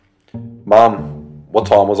Mum, what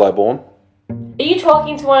time was I born? Are you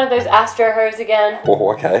talking to one of those Astro hoes again?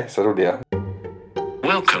 Oh, okay, settle down.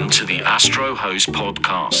 Welcome to the Astro Hose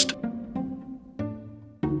Podcast.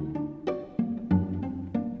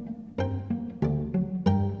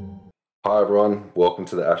 Hi everyone, welcome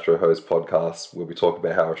to the Astro Hose Podcast, where we talk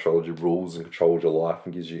about how astrology rules and controls your life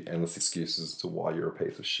and gives you endless excuses to why you're a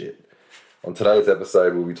piece of shit. On today's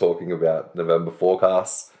episode, we'll be talking about November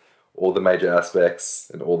forecasts, all the major aspects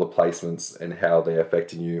and all the placements and how they're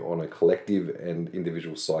affecting you on a collective and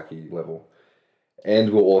individual psyche level. And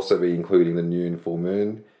we'll also be including the new and full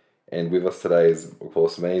moon. And with us today is, of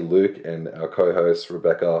course, me, Luke, and our co-host,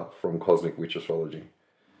 Rebekah, from Cosmic Witch Astrology.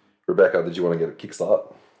 Rebekah, did you want to get a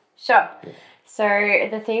kickstart? Sure. Yeah. So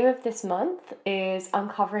the theme of this month is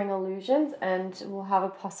uncovering illusions, and we'll have a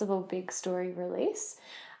possible big story release.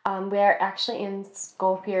 We're actually in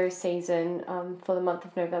Scorpio season for the month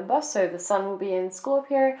of November, so the sun will be in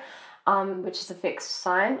Scorpio, which is a fixed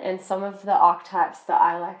sign, and some of the archetypes that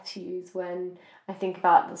I like to use when I think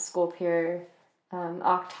about the Scorpio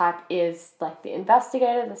archetype is like the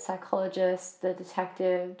investigator, the psychologist, the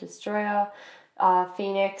detective, destroyer,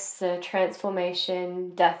 Phoenix, the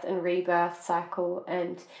transformation, death and rebirth cycle,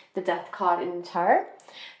 and the death card in the tarot.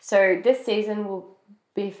 So this season will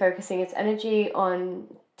be focusing its energy on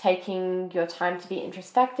taking your time to be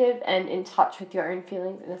introspective and in touch with your own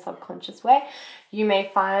feelings in a subconscious way. You may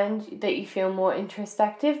find that you feel more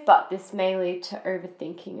introspective, but this may lead to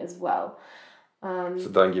overthinking as well. So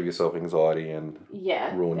don't give yourself anxiety and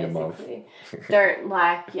ruin your month. Don't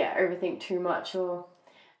overthink too much or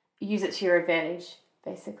use it to your advantage,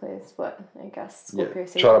 basically, is what I guess Scorpio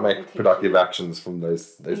season. Try to make productive actions from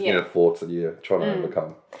those inner thoughts that you're trying to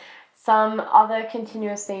overcome. Some other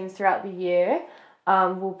continuous themes throughout the year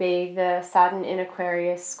will be the Saturn in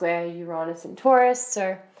Aquarius square Uranus in Taurus.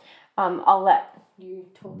 So I'll let you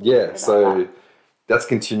talk about that. That's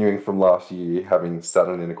continuing from last year, having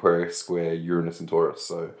Saturn in Aquarius square Uranus in Taurus.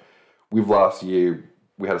 So with last year,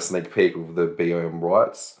 we had a sneak peek of the BOM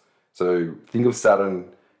rights. So think of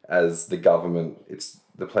Saturn as the government. It's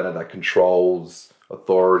the planet that controls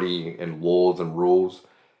authority and laws and rules.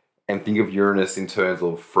 And think of Uranus in terms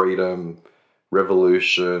of freedom,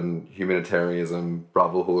 revolution, humanitarianism,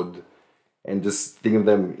 brotherhood, and just think of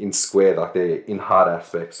them in square, like they're in hard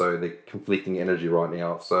aspects, so they're conflicting energy right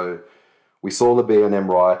now. So we saw the B&M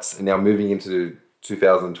rights, and now moving into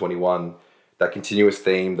 2021, that continuous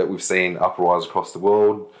theme that we've seen uprise across the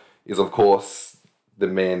world is, of course, the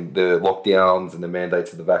lockdowns and the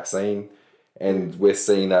mandates of the vaccine. And we're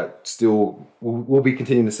seeing that still, we'll be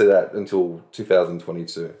continuing to see that until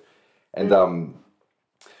 2022. And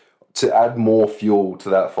to add more fuel to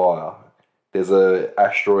that fire, there's a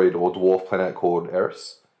asteroid or dwarf planet called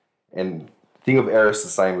Eris. And think of Eris the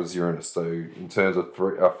same as Uranus. So in terms of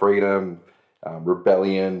freedom,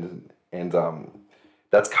 rebellion, and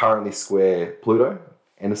that's currently square Pluto,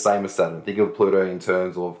 and the same as Saturn. Think of Pluto in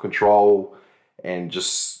terms of control and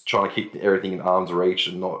just trying to keep everything in arm's reach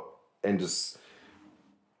similar to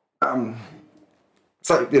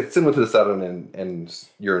the Saturn and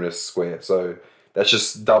Uranus square. So that's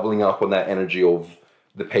just doubling up on that energy of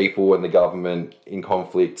the people and the government in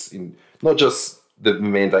conflicts, in not just the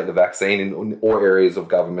mandate the vaccine, in all areas of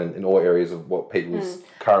government, in all areas of what people's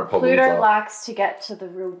current problems are. Pluto likes to get to the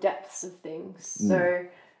real depths of things. So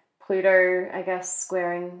Pluto, I guess,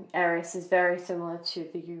 squaring Eris is very similar to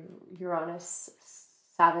the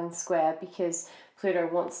Uranus-Saturn square, because Pluto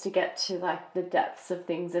wants to get to like the depths of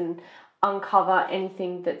things and uncover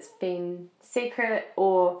anything that's been secret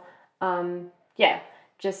or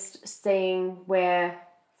just seeing where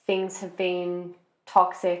things have been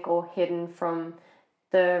toxic or hidden from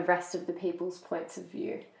the rest of the people's points of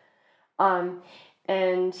view.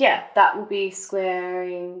 That will be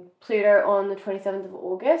squaring Pluto on the 27th of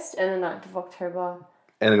August and the 9th of October.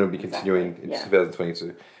 And it'll be continuing in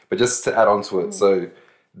 2022. But just to add on to it, so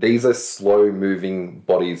these are slow-moving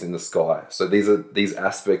bodies in the sky. So these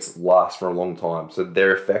aspects last for a long time. So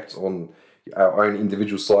their effects on our own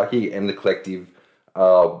individual psyche and the collective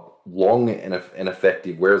are long and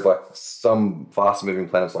effective, whereas like some fast-moving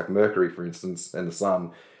planets like Mercury, for instance, and the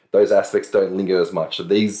Sun, those aspects don't linger as much. So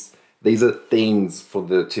these are themes for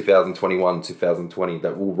the 2021-2020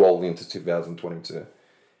 that will roll into 2022.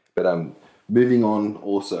 But moving on,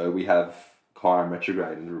 also we have Chiron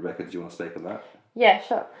retrograde, and Rebekah, do you want to speak on that? Yeah,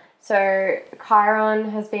 sure. So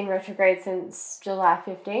Chiron has been retrograde since July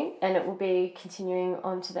 15th, and it will be continuing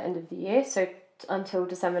on to the end of the year. So until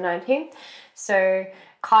December 19th. So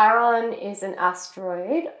Chiron is an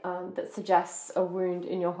asteroid that suggests a wound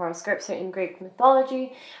in your horoscope. So in Greek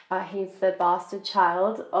mythology, he's the bastard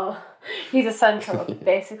child. He's a centaur,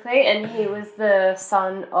 basically. And he was the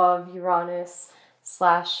son of Uranus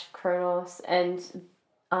 / Kronos and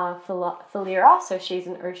Philyra. So she's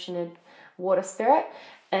an oceanid water spirit.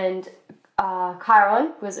 And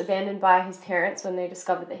Chiron was abandoned by his parents when they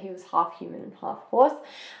discovered that he was half human and half horse.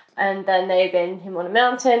 And then they abandoned him on a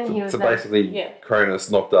mountain. So basically,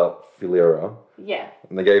 Cronus knocked up Philyra. Yeah.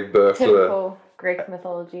 And they gave birth Typical Greek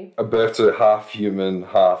mythology. A birth to half human,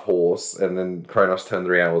 half horse. And then Cronus turned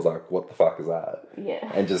around and was like, what the fuck is that?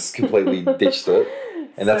 Yeah. And just completely ditched it.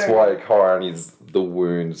 And that's why Chiron is the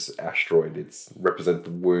wounds asteroid. It's represent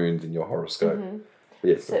the wounds in your horoscope.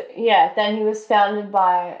 Mm-hmm. Then he was founded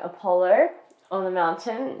by Apollo on the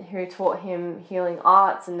mountain, who taught him healing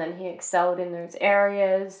arts, and then he excelled in those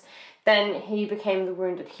areas. Then he became the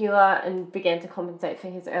wounded healer and began to compensate for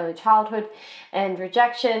his early childhood and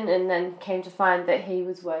rejection, and then came to find that he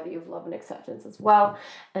was worthy of love and acceptance as well.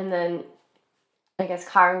 And then I guess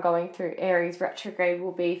Chiron going through Aries retrograde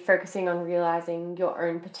will be focusing on realizing your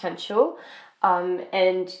own potential,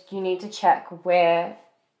 and you need to check where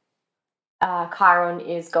Chiron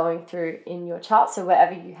is going through in your chart. So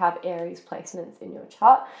wherever you have Aries placements in your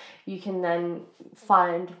chart, you can then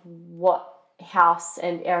find what house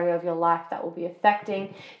and area of your life that will be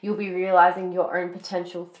affecting. You'll be realizing your own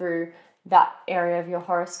potential through that area of your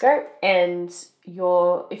horoscope, and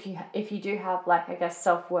if you do have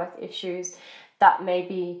self-worth issues, that may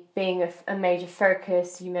be being a major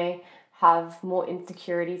focus. You may have more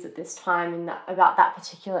insecurities at this time about that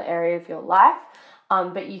particular area of your life.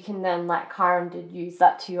 But you can then, like Chiron did, use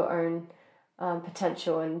that to your own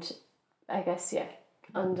potential and,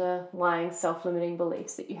 underlying self-limiting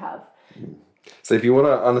beliefs that you have. So if you want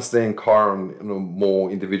to understand Chiron on a more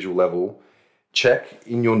individual level, check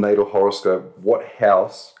in your natal horoscope what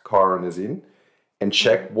house Chiron is in, and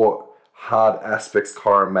check what hard aspects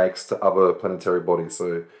Chiron makes to other planetary bodies.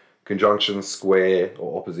 So conjunction, square,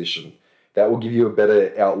 or opposition. That will give you a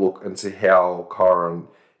better outlook into how Chiron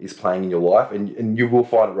is playing in your life, and you will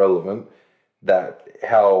find it relevant that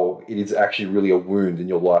how it is actually really a wound in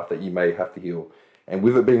your life that you may have to heal. And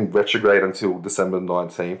with it being retrograde until December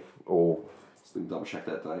 19th, or let's double check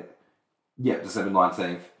that date. Yeah, December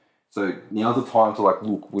 19th. So now's the time to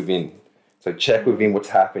look within. So check within what's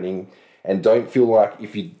happening, and don't feel like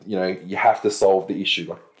if you have to solve the issue.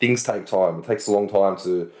 Like, things take time. It takes a long time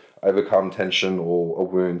to overcome tension or a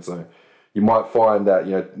wound. So you might find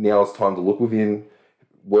that now's time to look within,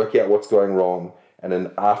 work out what's going wrong, and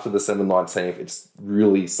then after December 19th, it's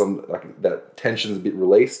really that tension's a bit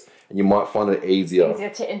released, and you might find it easier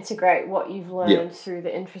to integrate what you've learned through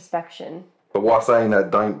the introspection. But while saying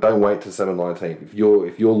that, don't wait till December 19th.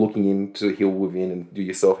 If you're looking in to heal within and do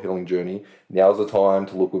your self-healing journey, now's the time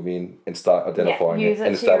to look within and start identifying use it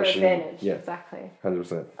and to your establishing. advantage. Yeah, exactly.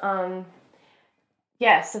 100%.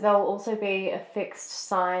 So there will also be a fixed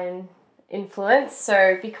sign influence.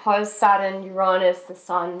 So because Saturn, Uranus, the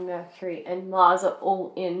Sun, Mercury, and Mars are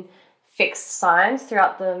all in fixed signs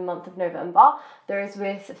throughout the month of November, those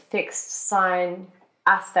with fixed sign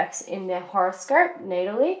aspects in their horoscope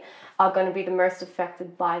natally are going to be the most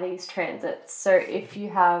affected by these transits. So if you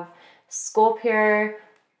have Scorpio,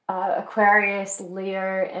 Aquarius,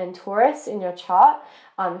 Leo, and Taurus in your chart,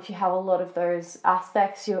 if you have a lot of those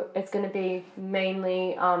aspects, it's going to be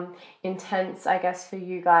mainly intense, I guess, for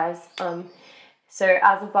you guys. So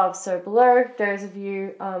as above, so below. Those of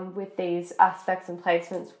you with these aspects and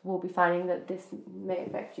placements will be finding that this may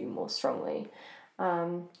affect you more strongly.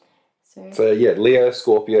 Leo,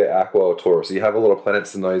 Scorpio, Aqua, or Taurus. You have a lot of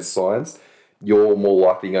planets in those signs, you're more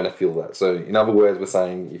likely going to feel that. So in other words, we're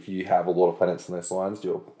saying if you have a lot of planets in those signs,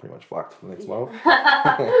 you're pretty much fucked for the next month.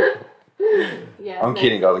 I'm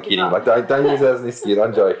kidding, guys. I'm kidding. Don't use that as an excuse.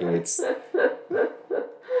 I'm joking. It's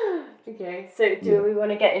okay. So do we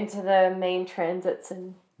want to get into the main transits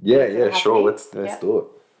and? Yeah, sure. Let's do it.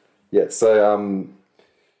 Yeah. So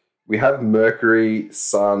we have Mercury,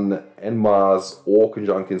 Sun, and Mars all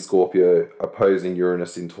conjunct in Scorpio, opposing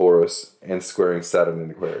Uranus in Taurus, and squaring Saturn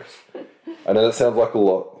in Aquarius. I know that sounds like a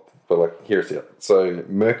lot, but hear us out. So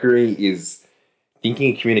Mercury is thinking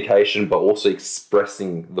and communication, but also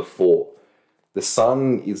expressing the thought. The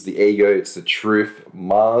Sun is the ego, it's the truth.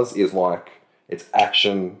 Mars is it's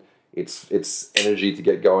action, it's energy to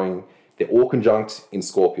get going. They're all conjunct in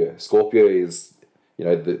Scorpio. Scorpio is,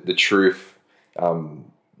 the truth.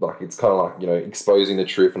 It's kind of exposing the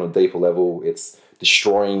truth on a deeper level. It's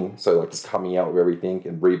destroying, so just coming out with everything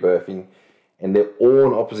and rebirthing. And they're all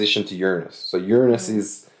in opposition to Uranus. So Uranus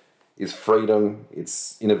is is freedom,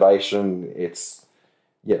 it's innovation,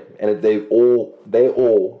 and they're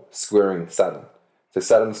all squaring Saturn. So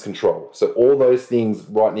Saturn's control. So all those things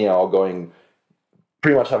right now are going,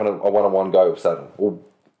 pretty much having a one-on-one go with Saturn. Or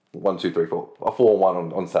 1, 2, 3, 4, a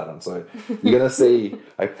 4-on-1 on Saturn. So you're going to see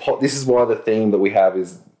this is why the theme that we have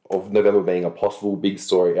is of November being a possible big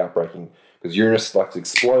story outbreaking, because Uranus likes to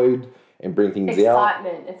explode and bring things out.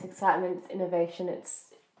 It's excitement, it's innovation, it's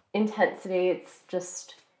intensity, it's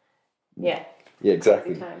just, yeah. Yeah,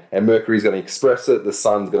 exactly. And Mercury's going to express it, the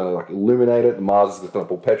Sun's going to like illuminate it, Mars is going to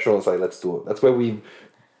pull petrol and say, let's do it. That's where we've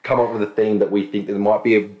come up with a theme that we think there might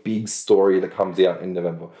be a big story that comes out in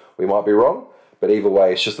November. We might be wrong, but either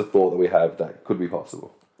way, it's just a thought that we have that could be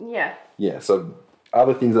possible. Yeah. Yeah, so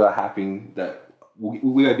other things that are happening that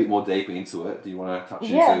we'll go a bit more deeper into it. Do you want to touch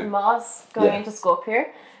into? Yeah, Mars going into Scorpio.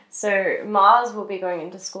 So Mars will be going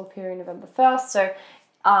into Scorpio November 1st. So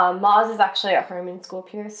Mars is actually at home in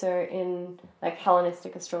Scorpio. So in like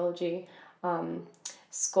Hellenistic astrology,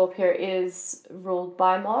 Scorpio is ruled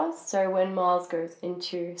by Mars. So when Mars goes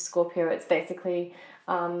into Scorpio, it's basically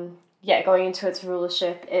going into its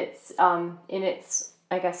rulership. It's in its,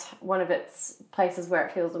 I guess, one of its places where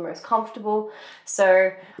it feels the most comfortable.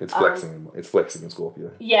 So it's flexing. It's flexing in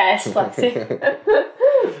Scorpio. Yeah, it's flexing,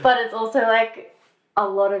 but it's also like a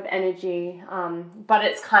lot of energy. But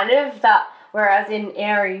it's kind of that. Whereas in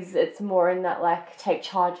Aries, it's more in that like take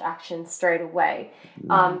charge action straight away.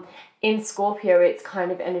 In Scorpio, it's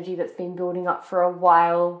kind of energy that's been building up for a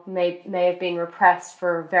while, may have been repressed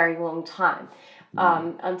for a very long time,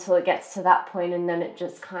 until it gets to that point, and then it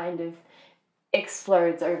just kind of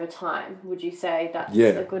explodes over time. Would you say that's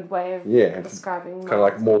a good way of describing? Kind of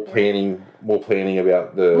like more planning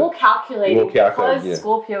about the more calculating. Because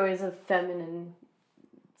Scorpio is a feminine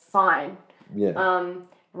sign. Yeah.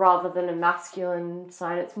 Rather than a masculine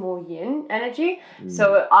sign, it's more yin energy.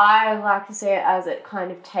 So I like to see it as it kind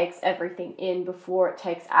of takes everything in before it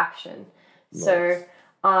takes action. Nice. So,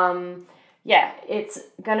 it's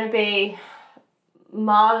going to be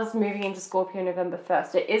Mars moving into Scorpio November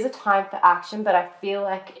 1st. It is a time for action, but I feel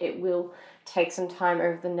like it will take some time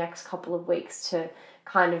over the next couple of weeks to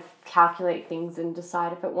kind of calculate things and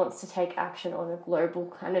decide if it wants to take action on a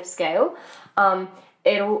global kind of scale.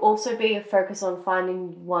 It'll also be a focus on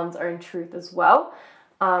finding one's own truth as well.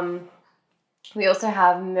 We also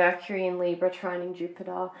have Mercury in Libra trining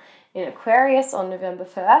Jupiter in Aquarius on November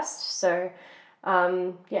 1st. So,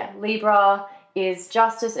 Libra is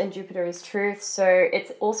justice and Jupiter is truth. So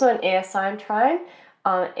it's also an air sign trine.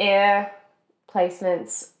 Air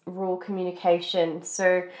placements rule communication.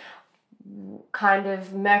 So kind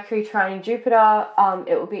of Mercury trining Jupiter,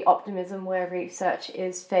 it will be optimism where research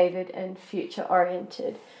is favoured and future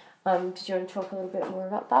oriented. Did you want to talk a little bit more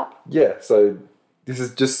about that? Yeah, so this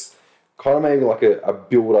is just kind of maybe like a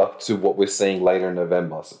build up to what we're seeing later in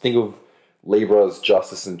November. So think of Libra as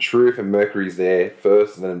justice and truth, and Mercury's there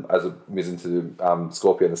first, and then as it moves into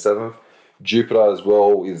Scorpio on the 7th. Jupiter as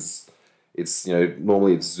well it's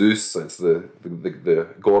normally it's Zeus, so it's the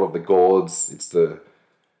god of the gods. It's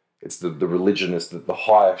the religion, it's the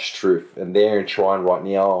highest truth, and they're in trine right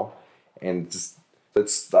now, and just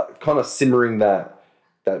it's kind of simmering that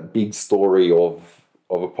big story of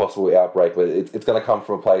a possible outbreak, but it's going to come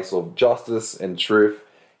from a place of justice and truth,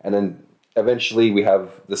 and then eventually we have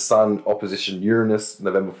the Sun opposition Uranus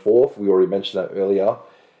November 4th. We already mentioned that earlier,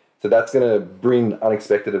 so that's going to bring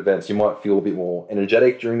unexpected events. You might feel a bit more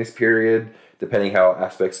energetic during this period, depending how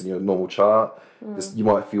aspects in your normal chart. You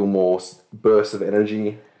might feel more bursts of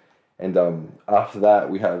energy. And after that,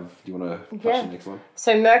 we have... Do you want to touch the next one?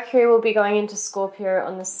 So Mercury will be going into Scorpio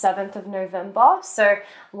on the 7th of November. So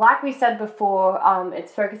like we said before,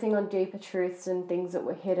 it's focusing on deeper truths and things that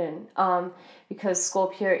were hidden. Because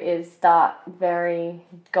Scorpio is that very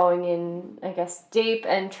going in, I guess, deep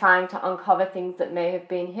and trying to uncover things that may have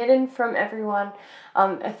been hidden from everyone.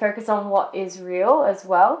 A focus on what is real as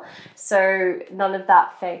well. So none of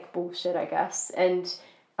that fake bullshit, I guess. And...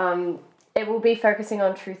 it will be focusing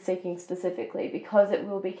on truth-seeking specifically because it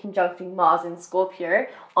will be conjuncting Mars in Scorpio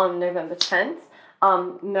on November 10th.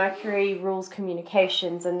 Mercury rules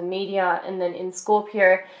communications and the media, and then in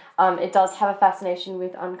Scorpio, it does have a fascination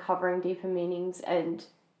with uncovering deeper meanings and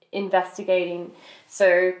investigating.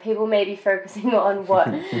 So people may be focusing on what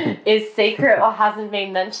is secret or hasn't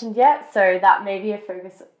been mentioned yet. So that may be a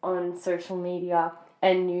focus on social media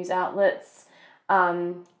and news outlets.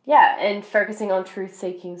 And focusing on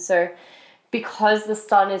truth-seeking. So because the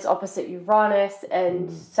sun is opposite Uranus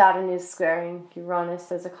and Saturn is squaring Uranus,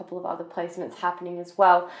 there's a couple of other placements happening as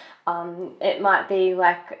well. It might be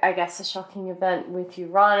like, I guess, a shocking event with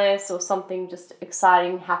Uranus or something just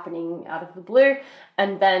exciting happening out of the blue.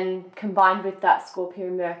 And then combined with that Scorpio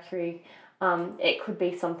Mercury, it could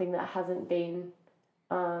be something that hasn't been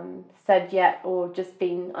said yet or just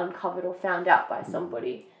been uncovered or found out by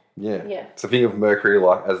somebody. Yeah. So think of Mercury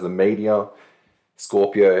like as the media,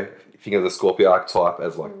 Scorpio, think of the Scorpio archetype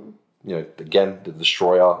as like, again, the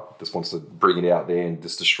destroyer, just wants to bring it out there and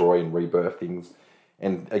just destroy and rebirth things.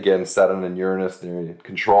 And again, Saturn and Uranus, they're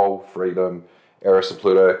control, freedom. Eris and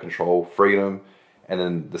Pluto, control, freedom. And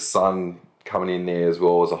then the sun coming in there as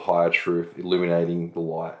well as a higher truth, illuminating the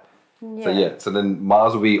light. So then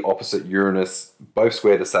Mars will be opposite Uranus, both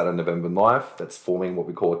square to Saturn November 9th. That's forming what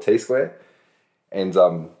we call a T-square. And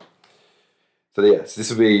so this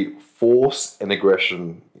will be force and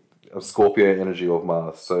aggression of Scorpio energy of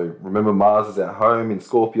Mars. So remember, Mars is at home in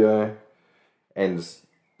Scorpio, and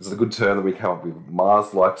there's a good term that we come up with.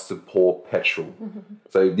 Mars likes to pour petrol.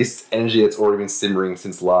 So this energy that's already been simmering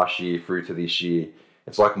since last year through to this year,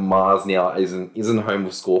 it's like Mars now isn't home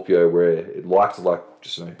with Scorpio, where it likes to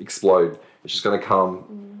explode. It's just going to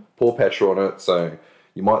come, pour petrol on it. So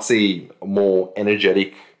you might see more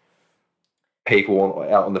energetic people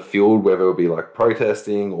out on the field, whether it be like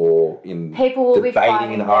protesting or in people will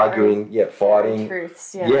debating and arguing, fighting,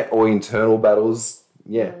 truths, or internal battles.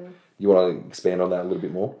 You want to expand on that a little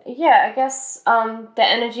bit more? Yeah, I guess the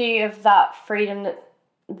energy of that freedom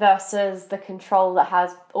versus the control that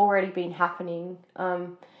has already been happening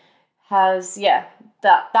has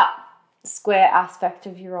that square aspect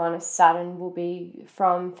of Uranus Saturn will be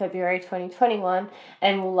from February 2021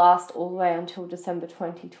 and will last all the way until December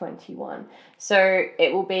 2021. So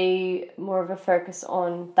it will be more of a focus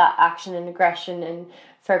on that action and aggression and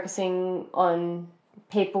focusing on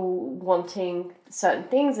people wanting certain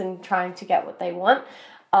things and trying to get what they want.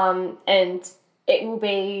 And it will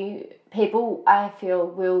be people, I feel,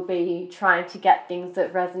 will be trying to get things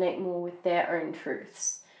that resonate more with their own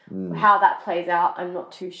truths. How that plays out, I'm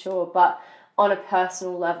not too sure, but on a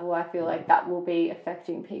personal level, I feel like that will be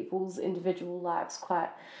affecting people's individual lives quite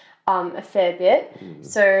a fair bit.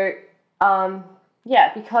 So,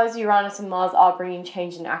 because Uranus and Mars are bringing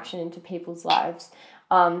change and action into people's lives,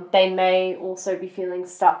 they may also be feeling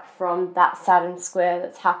stuck from that Saturn square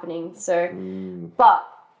that's happening. So, but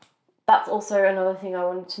that's also another thing I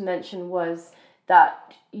wanted to mention was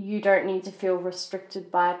that you don't need to feel restricted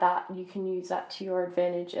by that. You can use that to your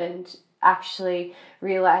advantage and actually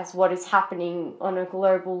realize what is happening on a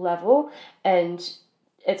global level, and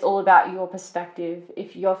it's all about your perspective.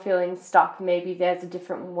 If you're feeling stuck, maybe there's a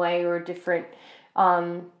different way or a different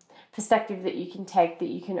perspective that you can take, that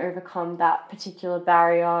you can overcome that particular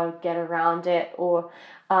barrier, get around it, or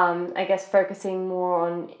I guess focusing more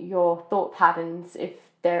on your thought patterns if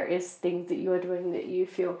there is things that you are doing that you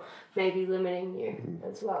feel may be limiting you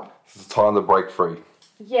as well. It's time to break free.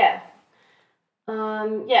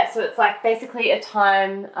 So it's like basically a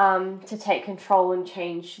time to take control and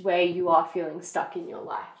change where you are feeling stuck in your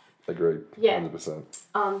life. Agreed. 100%.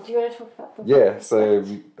 Do you want to talk about the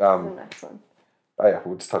the next one?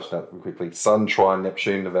 We'll just touch on that real quickly. Sun trine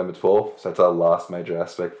Neptune November 12th. So that's our last major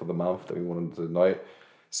aspect for the month that we wanted to note.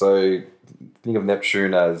 So think of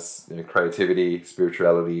Neptune as creativity,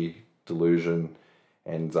 spirituality, delusion,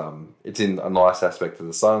 and it's in a nice aspect to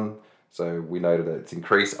the sun. So we noted that it's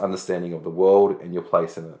increased understanding of the world and your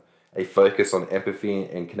place in it. A focus on empathy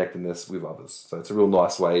and connectedness with others. So it's a real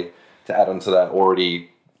nice way to add on to that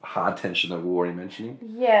already hard tension that we were already mentioning.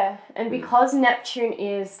 Yeah, and because Neptune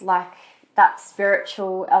is like that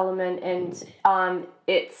spiritual element and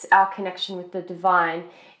it's our connection with the divine,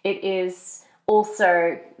 it is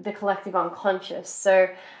also the collective unconscious. So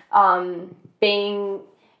being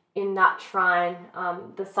in that trine,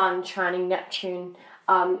 the sun trining Neptune,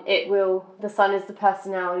 the sun is the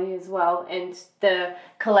personality as well, and the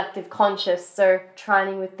collective conscious. So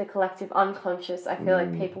trining with the collective unconscious, I feel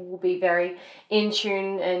like people will be very in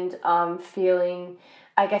tune and feeling,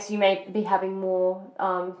 I guess you may be having more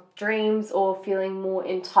dreams or feeling more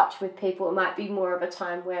in touch with people. It might be more of a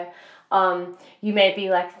time where you may be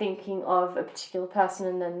like thinking of a particular person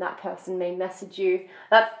and then that person may message you.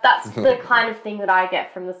 That's the kind of thing that I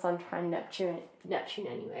get from the sun trine Neptune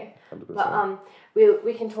anyway. 100%. But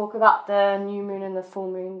we can talk about the new moon and the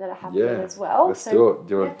full moon that are happening as well. Let's do it.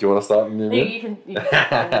 Do you want to start the new moon? You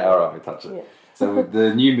can All right, we touch it. Yeah. So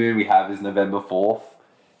the new moon we have is November 4th.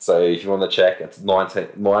 So if you want to check, it's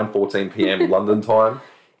 9:14 p.m. London time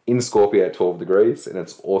in Scorpio at 12 degrees, and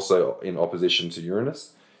it's also in opposition to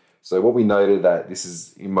Uranus. So what we noted that this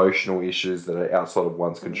is emotional issues that are outside of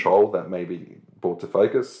one's control that may be brought to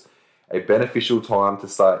focus. A beneficial time to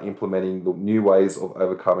start implementing the new ways of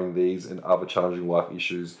overcoming these and other challenging life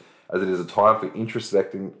issues, as it is a time for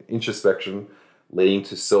introspection leading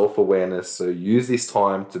to self-awareness. So use this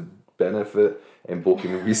time to benefit and book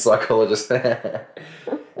in with your psychologist.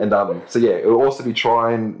 And so yeah, it will also be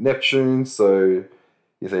trying Neptune. So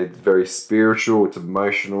you say it's very spiritual, it's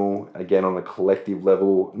emotional, again on a collective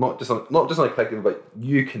level, not just on a collective, but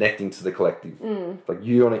you connecting to the collective, like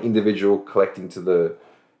you on an individual connecting to the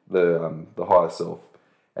higher self.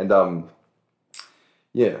 And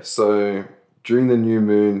yeah, so during the new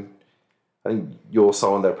moon, I think you're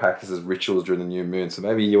someone that practices rituals during the new moon, so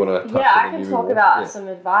maybe you want to touch on the new moon. I can talk about some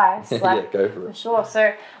advice. Yeah, go for it. For sure.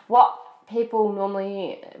 So what people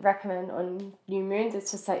normally recommend on new moons is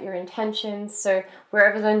to set your intentions. So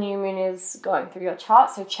wherever the new moon is going through your chart,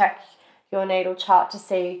 so check your natal chart to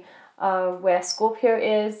see where Scorpio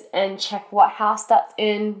is, and check what house that's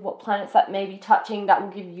in, what planets that may be touching. That will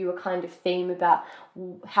give you a kind of theme about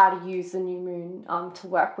how to use the new moon to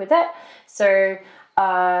work with it. So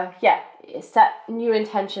set new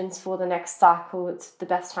intentions for the next cycle. It's the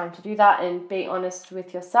best time to do that, and be honest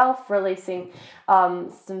with yourself, releasing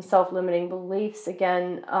some self-limiting beliefs.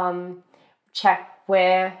 Again, check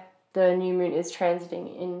where the new moon is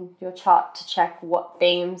transiting in your chart to check what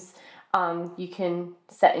themes you can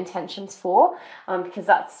set intentions for, because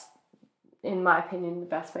that's, in my opinion, the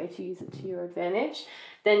best way to use it to your advantage.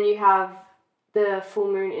 Then you have the full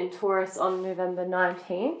moon in Taurus on November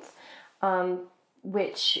 19th,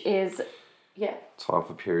 which is, time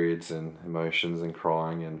for periods and emotions and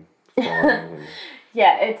crying and flying and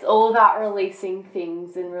yeah, it's all about releasing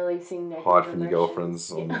things and releasing negative hide from emotions. your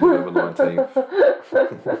girlfriends on November 19th.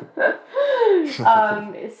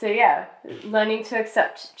 So yeah, learning to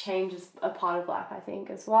accept change is a part of life, I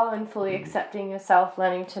think, as well, and fully accepting yourself,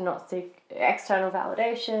 learning to not seek external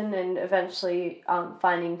validation, and eventually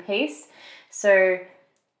finding peace. So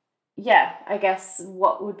yeah, I guess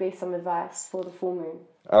what would be some advice for the full moon?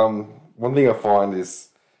 One thing I find is,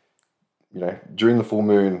 during the full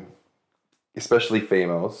moon, especially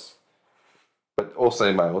females, but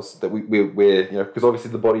also males, that we're because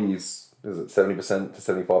obviously the body is it 70% to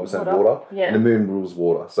 75% water, and the moon rules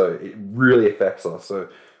water, so it really affects us. So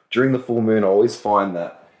during the full moon, I always find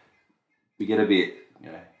that we get a bit,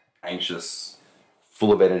 anxious,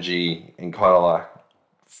 full of energy, and kind of like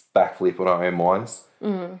backflip on our own minds.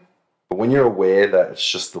 Mm. But when you're aware that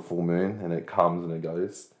it's just the full moon and it comes and it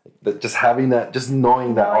goes, that just having that, just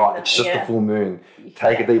knowing that, it's just the full moon,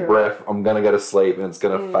 take a deep breath, I'm going to go to sleep and it's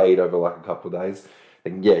going to fade over like a couple of days.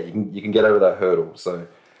 And you can get over that hurdle. So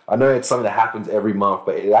I know it's something that happens every month,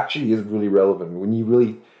 but it actually is really relevant. When you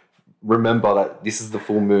really remember that this is the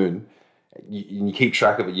full moon, you keep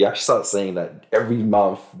track of it, you actually start seeing that every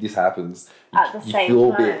month this happens. At the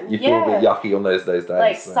same time. You feel a bit yucky on those days.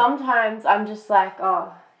 Like sometimes I'm just like,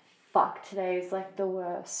 oh, fuck, today's like the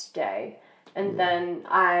worst day. And then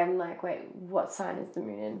I'm like, wait, what sign is the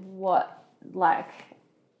moon in? What, like...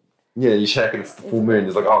 Yeah, you check and it's the full moon.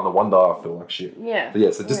 It's like, oh, no wonder I feel like shit. Yeah.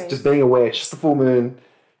 But so just being aware, it's just the full moon.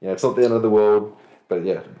 It's not the end of the world. But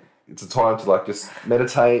yeah, it's a time to like just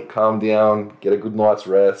meditate, calm down, get a good night's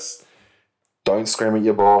rest. Don't scream at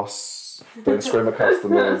your boss. Don't scream at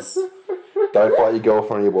customers. Don't fight your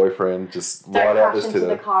girlfriend or your boyfriend. Just ride out this today. Don't crash into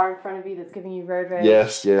the car in front of you that's giving you road rage.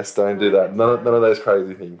 Yes, don't do that. None of those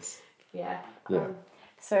crazy things. Yeah.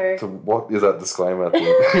 So what is that disclaimer?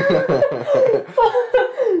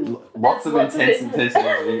 Lots of intense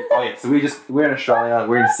energy. Oh yeah, so we're in Australia.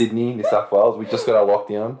 We're in Sydney, New South Wales. We just got our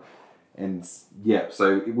lockdown, and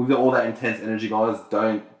so with all that intense energy, guys,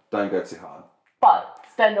 don't go too hard. But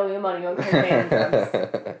spend all your money on cocaine and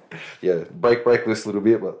drugs. Yeah, break loose a little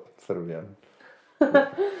bit, but settle down.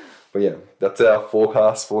 But yeah, that's our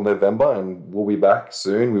forecast for November, and we'll be back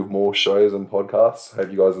soon with more shows and podcasts. I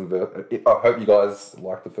hope you guys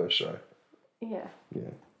like the first show. Yeah.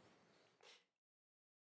 Yeah.